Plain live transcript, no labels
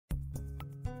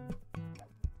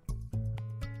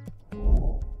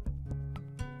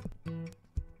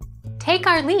Take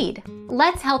our lead.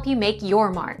 Let's help you make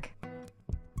your mark.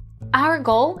 Our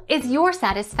goal is your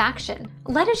satisfaction.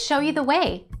 Let us show you the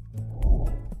way.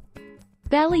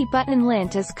 Belly button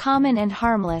lint is common and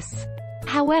harmless.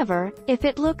 However, if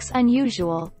it looks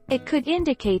unusual, it could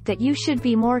indicate that you should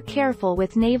be more careful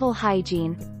with navel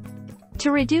hygiene.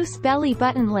 To reduce belly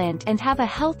button lint and have a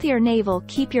healthier navel,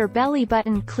 keep your belly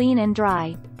button clean and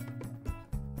dry.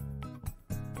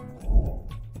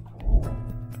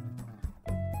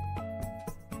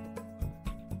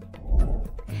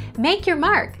 Make your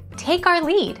mark. Take our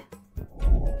lead.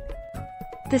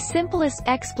 The simplest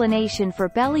explanation for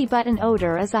belly button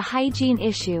odor is a hygiene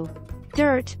issue.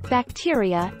 Dirt,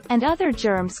 bacteria, and other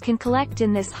germs can collect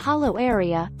in this hollow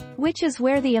area, which is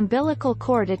where the umbilical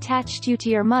cord attached you to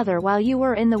your mother while you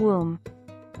were in the womb.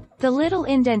 The little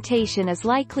indentation is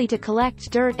likely to collect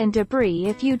dirt and debris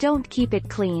if you don't keep it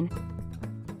clean.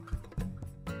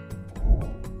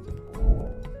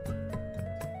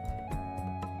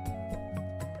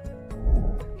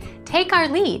 Take our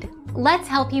lead. Let's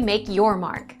help you make your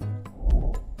mark.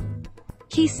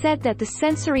 He said that the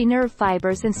sensory nerve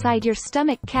fibers inside your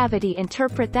stomach cavity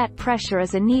interpret that pressure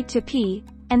as a need to pee,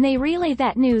 and they relay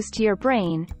that news to your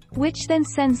brain, which then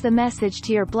sends the message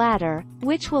to your bladder,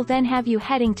 which will then have you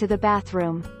heading to the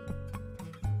bathroom.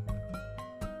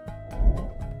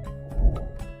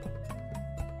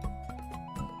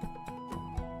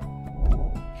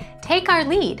 Take our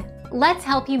lead. Let's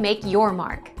help you make your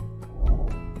mark.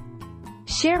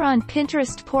 Share on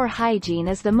Pinterest. Poor hygiene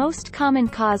is the most common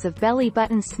cause of belly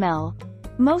button smell.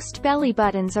 Most belly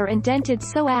buttons are indented,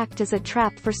 so act as a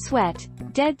trap for sweat,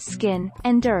 dead skin,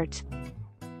 and dirt.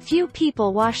 Few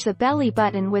people wash the belly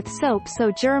button with soap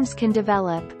so germs can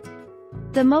develop.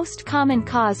 The most common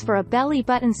cause for a belly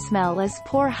button smell is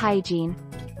poor hygiene.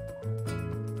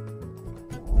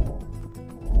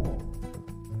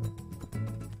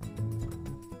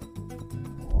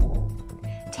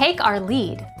 Take our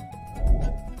lead.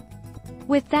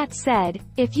 With that said,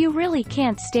 if you really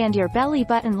can't stand your belly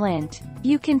button lint,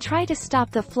 you can try to stop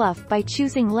the fluff by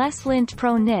choosing less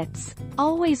lint-prone knits,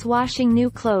 always washing new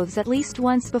clothes at least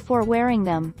once before wearing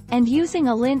them, and using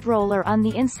a lint roller on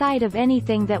the inside of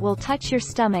anything that will touch your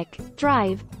stomach.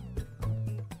 Drive.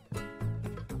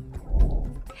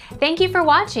 Thank you for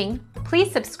watching. Please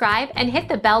subscribe and hit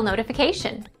the bell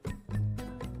notification.